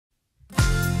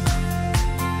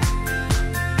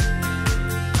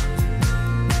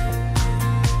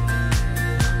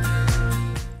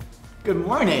Good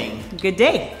morning. Good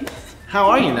day. How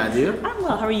are you, Nadu? I'm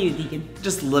well. How are you, Deacon?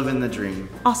 Just living the dream.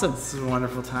 Awesome. This is a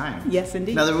wonderful time. Yes,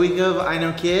 indeed. Another week of I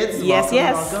Know Kids. Yes,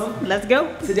 Welcome. Let's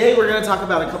go. Today we're going to talk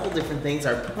about a couple different things.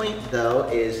 Our point, though,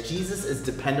 is Jesus is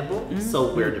dependable,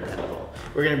 so we're dependable.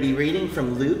 We're going to be reading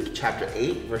from Luke chapter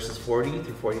 8, verses 40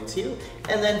 through 42,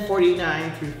 and then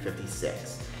 49 through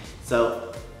 56. So,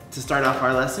 to start off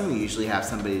our lesson, we usually have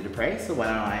somebody to pray, so why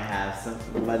don't I have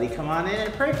somebody come on in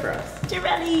and pray for us?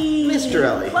 Jirelli. Miss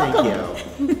Jirelli, Welcome.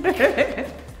 thank you.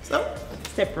 So,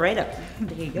 step right up.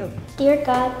 There you go. Dear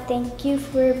God, thank you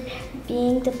for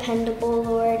being dependable,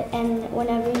 Lord, and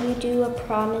whenever you do a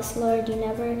promise, Lord, you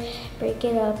never break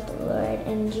it up, Lord.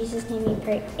 In Jesus' name we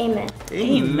pray. Amen.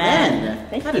 Amen.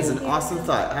 Thank That you. is an awesome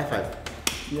thought. High five.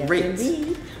 Yes, Great.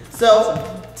 indeed.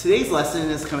 So, today's lesson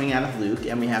is coming out of Luke,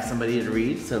 and we have somebody to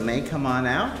read. So, May, come on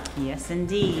out. Yes,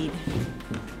 indeed.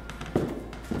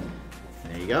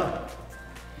 There you go.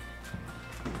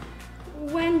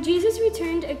 When Jesus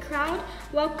returned, a crowd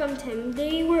welcomed him.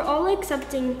 They were all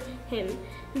accepting him.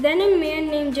 Then a man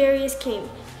named Jairus came.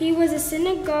 He was a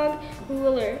synagogue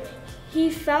ruler.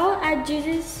 He fell at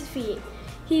Jesus' feet.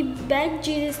 He begged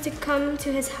Jesus to come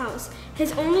to his house.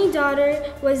 His only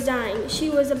daughter was dying. She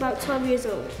was about 12 years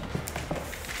old.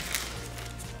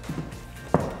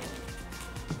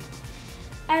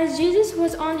 As Jesus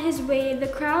was on his way, the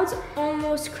crowds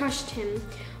almost crushed him.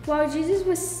 While Jesus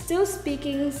was still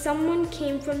speaking, someone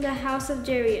came from the house of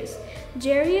Jairus.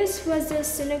 Jairus was the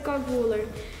synagogue ruler.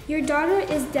 "Your daughter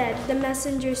is dead," the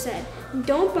messenger said.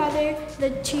 "Don't bother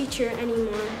the teacher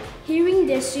anymore." Hearing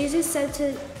this, Jesus said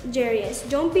to Jairus,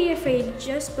 "Don't be afraid,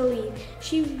 just believe.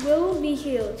 She will be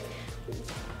healed."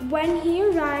 When he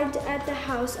arrived at the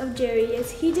house of Jairus,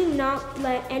 he did not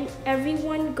let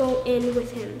everyone go in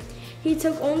with him. He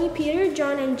took only Peter,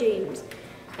 John, and James,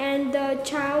 and the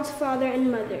child's father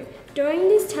and mother. During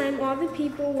this time, all the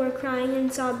people were crying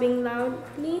and sobbing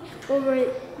loudly over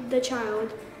the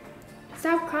child.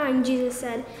 "Stop crying," Jesus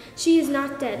said. "She is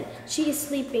not dead. She is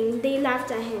sleeping." They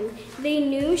laughed at him. They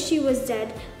knew she was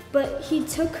dead, but he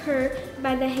took her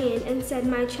by the hand and said,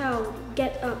 "My child,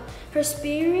 get up." Her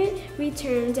spirit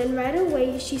returned, and right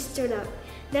away she stood up.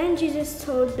 Then Jesus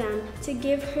told them to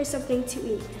give her something to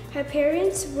eat. Her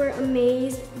parents were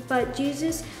amazed, but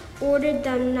Jesus ordered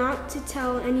them not to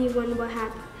tell anyone what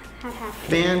had happened.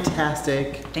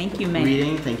 Fantastic. Thank you, May.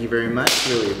 Reading. Thank you very much.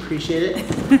 Really appreciate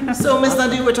it. So, Miss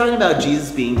Nadu, we're talking about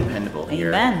Jesus being dependable here.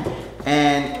 Amen.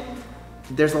 And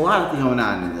there's a lot going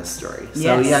on in this story. So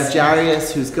Yes. you have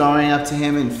Jairus who's going up to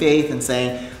him in faith and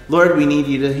saying, "Lord, we need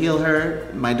you to heal her.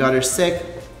 My daughter's sick."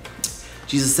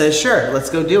 Jesus says, "Sure, let's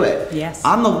go do it." Yes.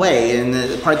 On the way, and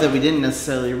the part that we didn't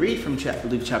necessarily read from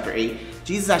Luke chapter 8,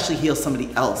 Jesus actually heals somebody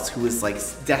else who was like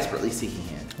desperately seeking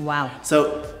him. Wow.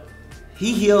 So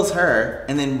he heals her,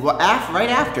 and then right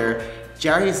after,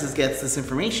 Jairus gets this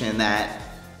information that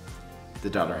the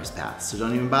daughter has passed. So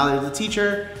don't even bother the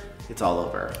teacher, it's all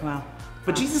over. Wow.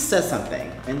 But Jesus says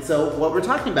something, and so what we're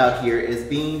talking about here is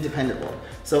being dependable.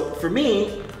 So for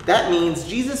me, that means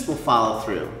Jesus will follow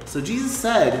through. So Jesus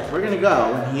said, we're gonna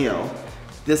go and heal.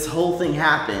 This whole thing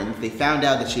happened, they found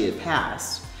out that she had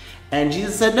passed, and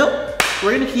Jesus said, nope,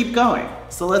 we're gonna keep going.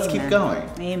 So let's keep going.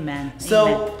 Amen. So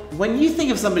Amen. when you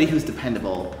think of somebody who's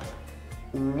dependable,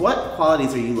 what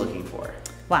qualities are you looking for?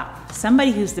 Wow.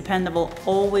 Somebody who's dependable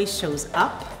always shows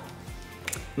up.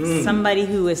 Somebody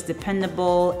who is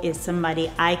dependable is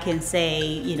somebody I can say,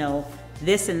 you know,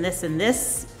 this and this and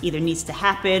this either needs to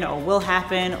happen or will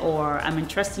happen, or I'm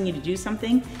entrusting you to do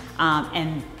something,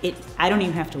 and I don't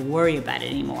even have to worry about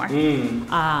it anymore.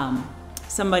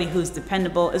 Somebody who's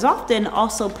dependable is often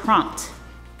also prompt,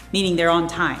 meaning they're on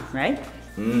time, right?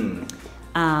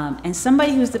 And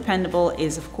somebody who's dependable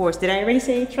is, of course, did I already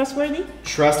say trustworthy?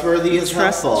 Trustworthy is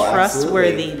helpful. Trustworthy.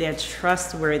 Absolutely. They're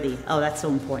trustworthy. Oh, that's so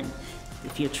important.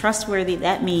 If you're trustworthy,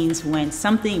 that means when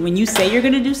you say you're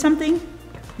going to do something,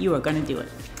 you are going to do it.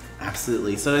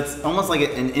 Absolutely. So it's almost like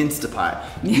an Instapot.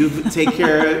 You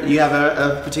you have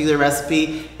a particular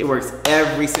recipe, it works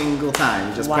every single time.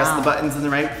 You just press the buttons in the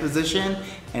right position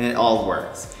and it all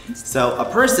works. So a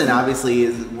person obviously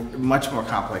is much more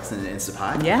complex than an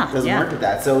Instapot. Yeah. It doesn't work with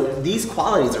that. So these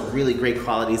qualities are really great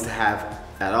qualities to have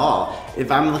at all. If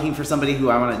I'm looking for somebody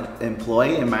who I want to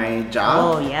employ in my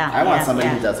job, I want somebody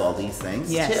who does all these things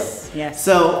too. Yes.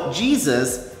 So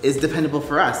Jesus is dependable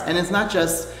for us, and it's not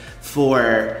just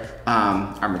for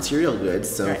our material goods,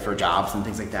 so for jobs and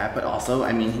things like that, but also,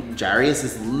 I mean, Jairus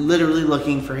is literally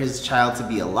looking for his child to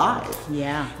be alive.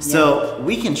 Yeah. So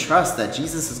we can trust that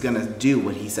Jesus is going to do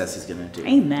what he says he's going to do.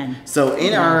 Amen. So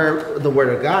in the Word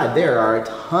of God, there are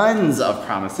tons of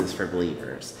promises for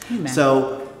believers. Amen.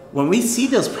 So when we see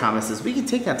those promises, we can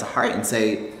take that to heart and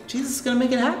say, Jesus is going to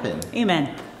make it happen.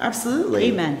 Amen. Absolutely.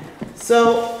 Amen.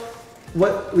 So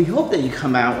what we hope that you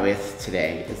come out with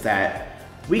today is that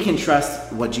we can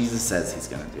trust what Jesus says he's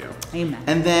going to do. Amen.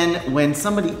 And then when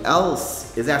somebody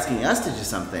else is asking us to do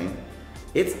something,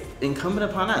 it's incumbent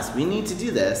upon us. We need to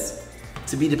do this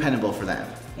to be dependable for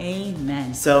them.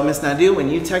 Amen. So Miss Nadu, when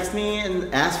you text me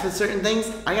and ask for certain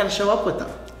things, I got to show up with them.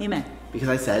 Amen. Because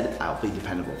I said I'll be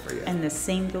dependable for you. And the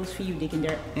same goes for you, Deacon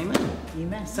Derek. Amen.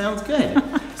 Amen. Sounds good.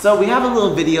 So we have a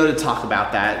little video to talk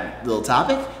about that little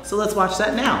topic. So let's watch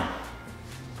that now.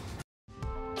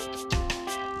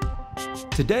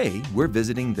 Today, we're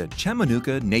visiting the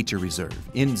Chamanuka Nature Reserve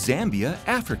in Zambia,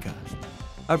 Africa.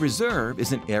 A reserve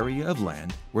is an area of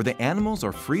land where the animals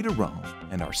are free to roam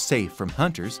and are safe from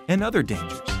hunters and other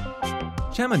dangers.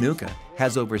 Chamanuka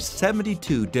has over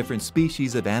 72 different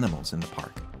species of animals in the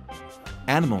park.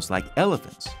 Animals like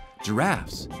elephants,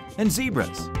 giraffes, and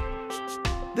zebras.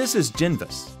 This is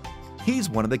Jinvis. He's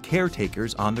one of the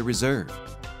caretakers on the reserve.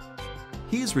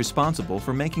 He's responsible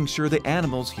for making sure the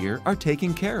animals here are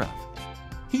taken care of.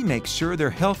 He makes sure they're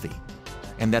healthy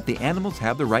and that the animals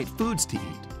have the right foods to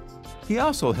eat. He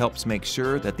also helps make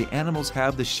sure that the animals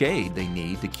have the shade they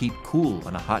need to keep cool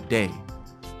on a hot day.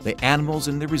 The animals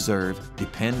in the reserve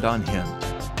depend on him.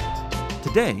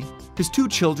 Today, his two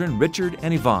children, Richard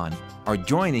and Yvonne, are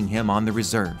joining him on the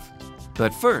reserve.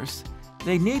 But first,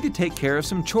 they need to take care of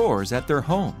some chores at their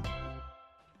home.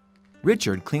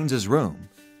 Richard cleans his room,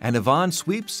 and Yvonne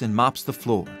sweeps and mops the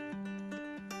floor.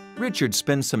 Richard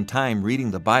spends some time reading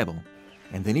the Bible,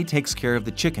 and then he takes care of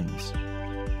the chickens.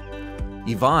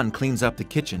 Yvonne cleans up the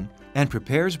kitchen and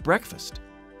prepares breakfast.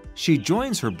 She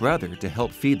joins her brother to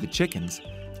help feed the chickens,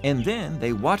 and then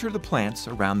they water the plants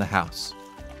around the house.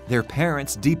 Their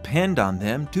parents depend on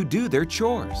them to do their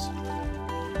chores.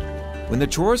 When the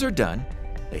chores are done,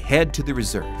 they head to the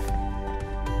reserve.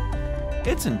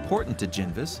 It's important to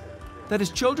Jinvis that his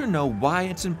children know why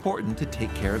it's important to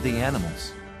take care of the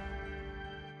animals.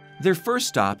 Their first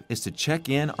stop is to check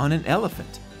in on an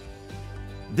elephant.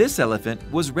 This elephant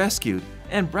was rescued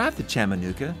and brought to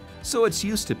Chamanuka, so it's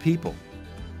used to people.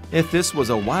 If this was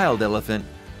a wild elephant,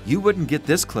 you wouldn't get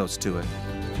this close to it.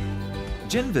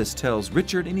 Jinvis tells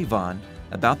Richard and Yvonne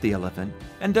about the elephant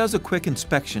and does a quick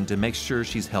inspection to make sure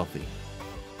she's healthy.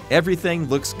 Everything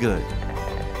looks good.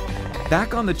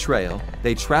 Back on the trail,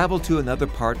 they travel to another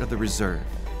part of the reserve.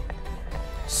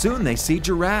 Soon they see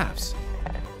giraffes.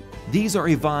 These are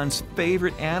Yvonne's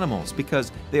favorite animals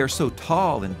because they are so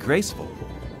tall and graceful.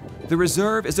 The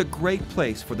reserve is a great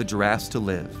place for the giraffes to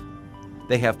live.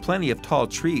 They have plenty of tall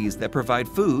trees that provide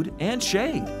food and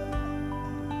shade.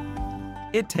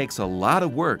 It takes a lot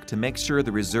of work to make sure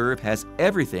the reserve has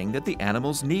everything that the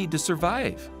animals need to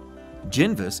survive.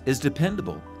 Jinvis is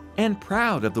dependable and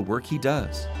proud of the work he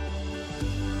does.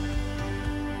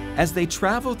 As they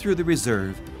travel through the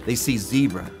reserve, they see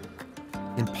zebra,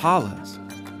 impalas,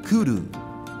 kudu,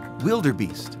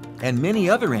 wildebeest, and many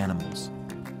other animals.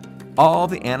 All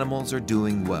the animals are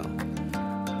doing well.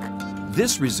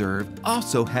 This reserve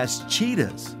also has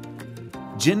cheetahs.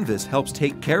 Jinvis helps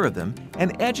take care of them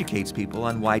and educates people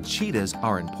on why cheetahs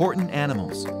are important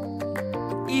animals.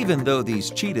 Even though these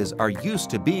cheetahs are used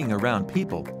to being around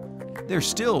people, they're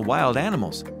still wild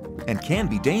animals and can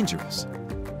be dangerous.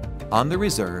 On the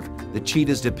reserve, the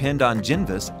cheetahs depend on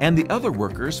Jinvis and the other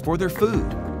workers for their food.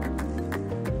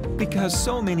 Because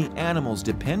so many animals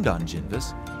depend on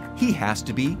Jinvis, he has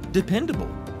to be dependable.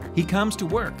 He comes to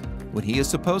work when he is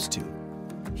supposed to.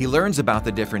 He learns about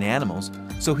the different animals,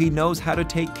 so he knows how to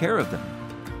take care of them.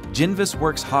 Jinvis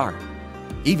works hard,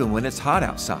 even when it's hot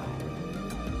outside.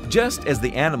 Just as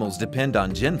the animals depend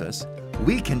on Jinvis,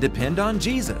 we can depend on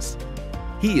Jesus.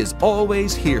 He is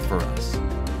always here for us.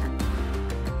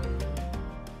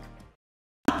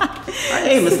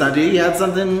 Hey, Miss Nadu, you had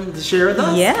something to share with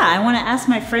us? Yeah, I want to ask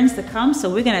my friends to come, so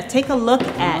we're going to take a look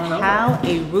at how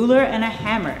a ruler and a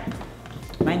hammer.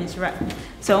 Mine is right.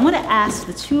 So I'm going to ask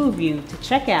the two of you to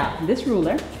check out this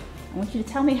ruler. I want you to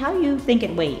tell me how you think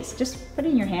it weighs. Just put it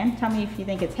in your hand. Tell me if you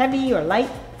think it's heavy or light.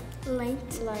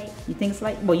 Light. Light. You think it's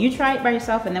light? Well, you try it by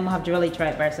yourself, and then we'll have Joelle try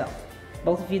it by herself.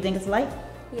 Both of you think it's light?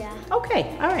 Yeah.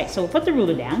 Okay, all right, so we'll put the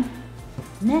ruler down.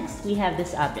 Next, we have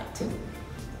this object.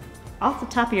 Off the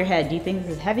top of your head, do you think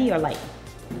this is heavy or light?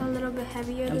 A little bit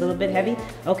heavier. A little bit heavy?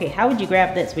 Okay, how would you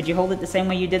grab this? Would you hold it the same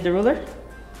way you did the ruler?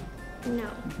 No.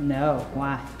 No,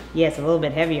 why? Yeah, it's a little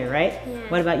bit heavier, right? Yeah.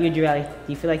 What about you, Joelle?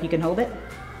 Do you feel like you can hold it?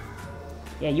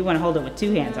 Yeah, you want to hold it with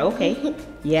two hands. Okay.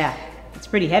 Yeah, it's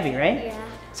pretty heavy, right? Yeah.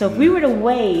 So if we were to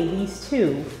weigh these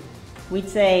two, we'd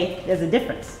say there's a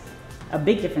difference, a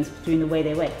big difference between the way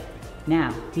they weigh.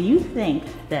 Now, do you think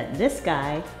that this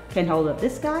guy can hold up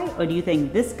this guy, or do you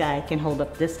think this guy can hold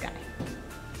up this guy?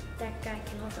 That guy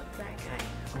can hold up that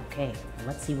guy. Okay, well,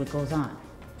 let's see what goes on.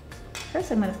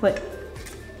 First, I'm gonna put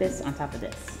this on top of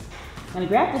this. I'm gonna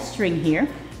grab the string here.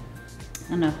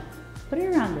 I'm gonna put it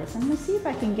around this. I'm gonna see if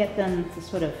I can get them to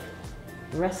sort of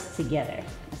rest together.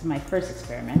 That's my first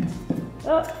experiment.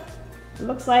 Oh, it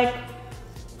looks like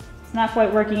it's not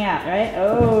quite working out, right?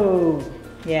 Oh,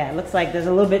 yeah, it looks like there's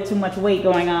a little bit too much weight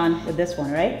going on with this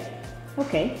one, right?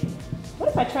 Okay, what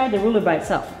if I tried the ruler by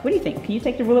itself? What do you think? Can you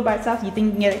take the ruler by itself? You think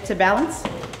you can get it to balance?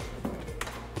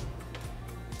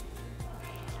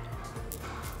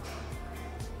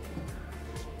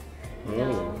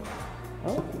 No.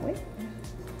 Oh, wait.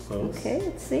 Close. Okay,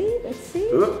 let's see, let's see.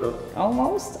 Oh.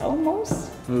 Almost,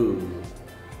 almost. Ooh.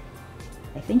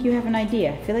 I think you have an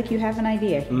idea. I feel like you have an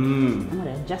idea. Mm. I'm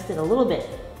gonna adjust it a little bit.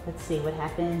 Let's see what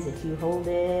happens if you hold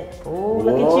it. Oh,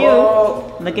 look Whoa.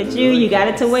 at you. Look at you. You got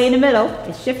it to weigh in the middle.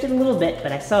 It shifted a little bit,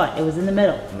 but I saw it. It was in the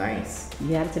middle. Nice. You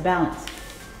got it to balance.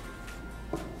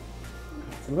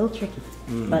 It's a little tricky.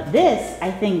 But this, I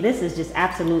think this is just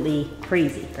absolutely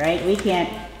crazy, right? We can't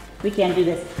do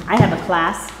this. I have a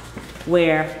class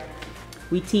where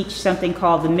we teach something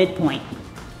called the midpoint,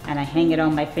 and I hang it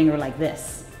on my finger like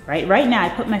this, right? Right now, I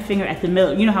put my finger at the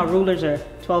middle. You know how rulers are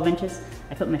 12 inches?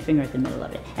 I put my finger at the middle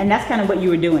of it. And that's kind of what you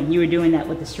were doing. You were doing that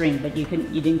with the string, but you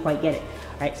didn't quite get it.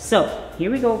 All right, so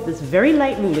here we go. This very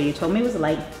light ruler, you told me it was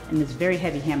light, and this very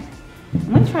heavy hammer.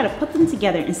 I'm gonna try to put them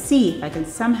together and see if I can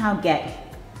somehow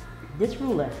get this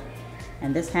ruler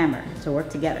and this hammer to work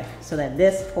together so that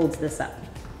this holds this up.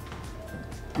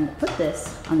 I'm gonna put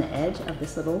this on the edge of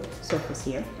this little surface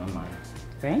here, Oh my.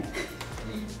 right?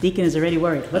 Deacon is already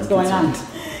worried. What's going on?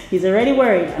 He's already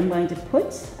worried. I'm going to put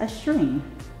a string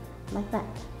like that.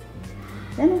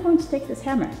 Then I'm going to take this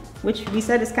hammer, which we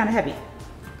said is kind of heavy.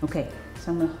 Okay,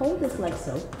 so I'm gonna hold this like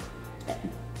so.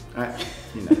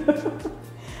 You know.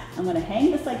 I'm gonna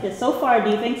hang this like this. So far, do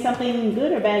you think something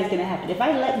good or bad is gonna happen? If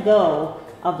I let go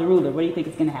of the ruler, what do you think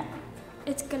is gonna happen?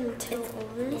 It's gonna tilt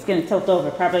over. It's gonna tilt over,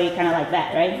 probably kind of like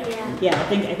that, right? Yeah. Yeah,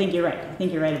 I think you're right. I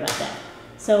think you're right about that.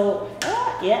 So,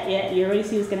 yeah, you already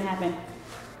see what's gonna happen.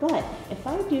 But if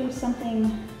I do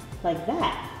something like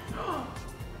that,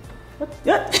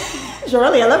 what?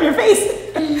 Shirley, I love your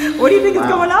face. What do you think is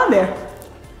going on there?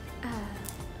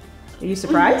 Are you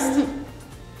surprised?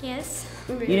 Yes.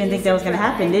 You didn't think that was gonna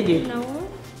happen, did you? No.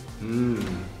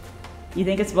 You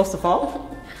think it's supposed to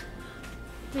fall?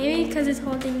 Maybe because it's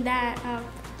holding that up.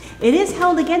 It is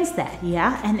held against that,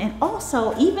 yeah. And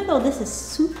also, even though this is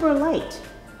super light,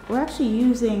 we're actually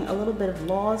using a little bit of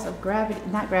laws of gravity,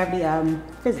 not gravity,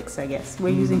 physics, I guess. We're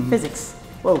using physics.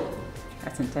 Whoa,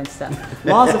 that's intense stuff.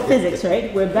 Laws of physics,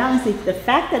 right? We're balancing. The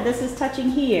fact that this is touching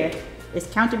here is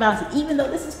counterbalancing. Even though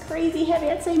this is crazy heavy,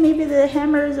 I'd say maybe the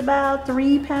hammer is about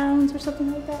 3 pounds or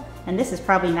something like that. And this is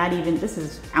probably not even, this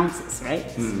is ounces, right?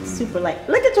 It's super light.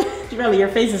 Look at you, really, your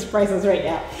face is priceless right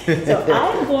now. So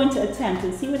I'm going to attempt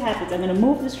and see what happens. I'm gonna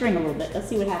move the string a little bit. Let's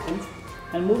see what happens.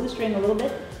 I'm gonna move the string a little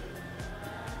bit.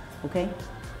 Okay.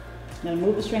 I'm gonna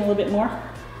move the string a little bit more.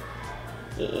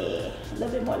 Yeah, a little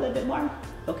bit more, a little bit more.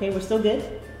 Okay, we're still good.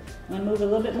 I'm gonna move it a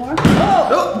little bit more.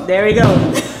 Oh, there we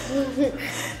go.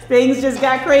 Things just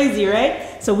got crazy,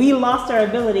 right? So we lost our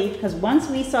ability because once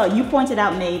we saw, you pointed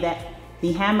out, May, that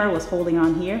the hammer was holding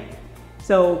on here.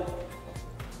 So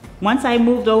once I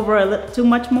moved over a little too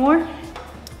much more,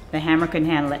 the hammer couldn't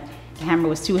handle it. The hammer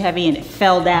was too heavy and it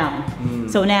fell down.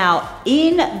 So now,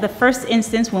 in the first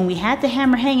instance, when we had the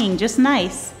hammer hanging just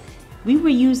nice, we were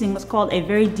using what's called a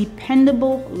very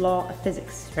dependable law of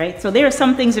physics, right? So there are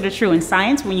some things that are true in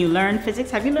science when you learn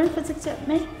physics. Have you learned physics yet,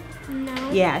 May?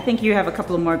 No. Yeah, I think you have a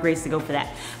couple of more grades to go for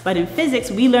that. But in physics,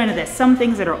 we learned that some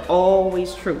things that are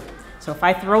always true. So if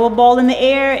I throw a ball in the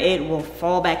air, it will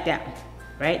fall back down,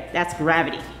 right? That's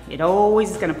gravity. It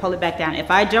always is gonna pull it back down.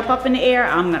 If I jump up in the air,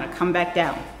 I'm gonna come back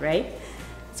down, right?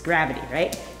 It's gravity,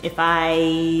 right? If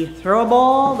I throw a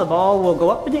ball, the ball will go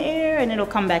up in the air and it'll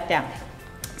come back down.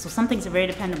 So some things are very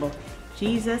dependable.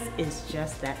 Jesus is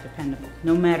just that dependable.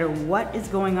 No matter what is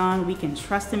going on, we can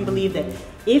trust and believe that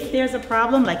if there's a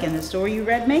problem, like in the story you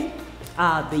read, May,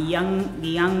 the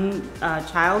young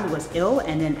child was ill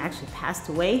and then actually passed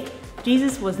away.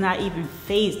 Jesus was not even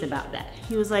fazed about that.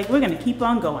 He was like, we're gonna keep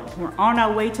on going. We're on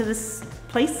our way to this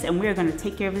place and we're gonna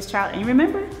take care of this child. And you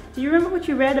remember, do you remember what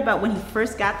you read about when he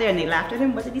first got there and they laughed at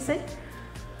him? What did he say?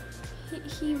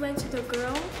 He went to the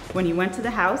girl. When he went to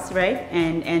the house, right?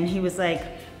 And he was like,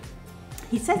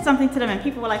 he said something to them and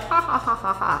people were like, ha, ha, ha,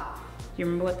 ha, ha. Do you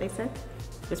remember what they said?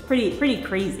 It was pretty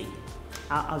crazy.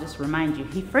 I'll just remind you.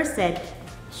 He first said,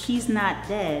 she's not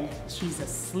dead, she's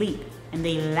asleep. And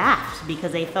they laughed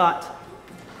because they thought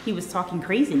he was talking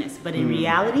craziness. But in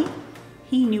reality,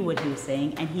 he knew what he was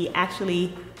saying, and he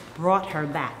actually brought her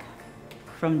back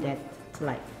from death to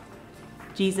life.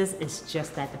 Jesus is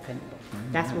just that dependable.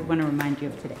 That's what we're going to remind you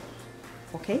of today.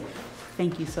 Okay?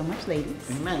 Thank you so much, ladies.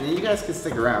 Amen. And you guys can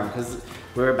stick around because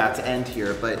we're about to end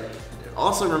here. But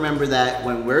also remember that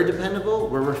when we're dependable,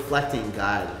 we're reflecting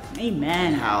God.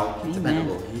 Amen. And how Amen.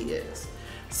 dependable He is.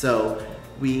 So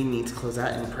we need to close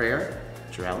out in prayer.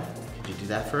 Jarell, could you do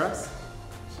that for us?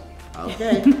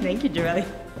 Okay. Thank you, Jarelli.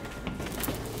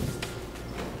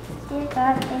 Dear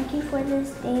God, thank you for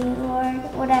this day, Lord.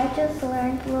 What I just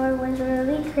learned, Lord, was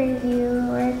really crazy,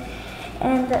 Lord.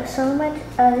 And so much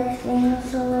other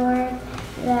things, Lord,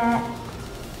 that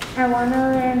I want to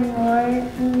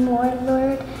learn more,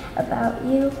 Lord, about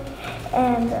you.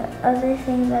 And other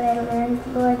things that I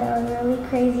learned, Lord, that was really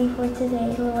crazy for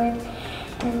today, Lord.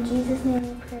 In Jesus' name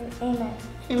we pray, amen.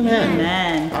 Amen.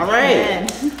 Amen. All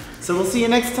right. Amen. So we'll see you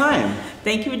next time.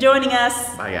 Thank you for joining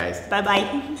us. Bye, guys.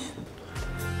 Bye-bye.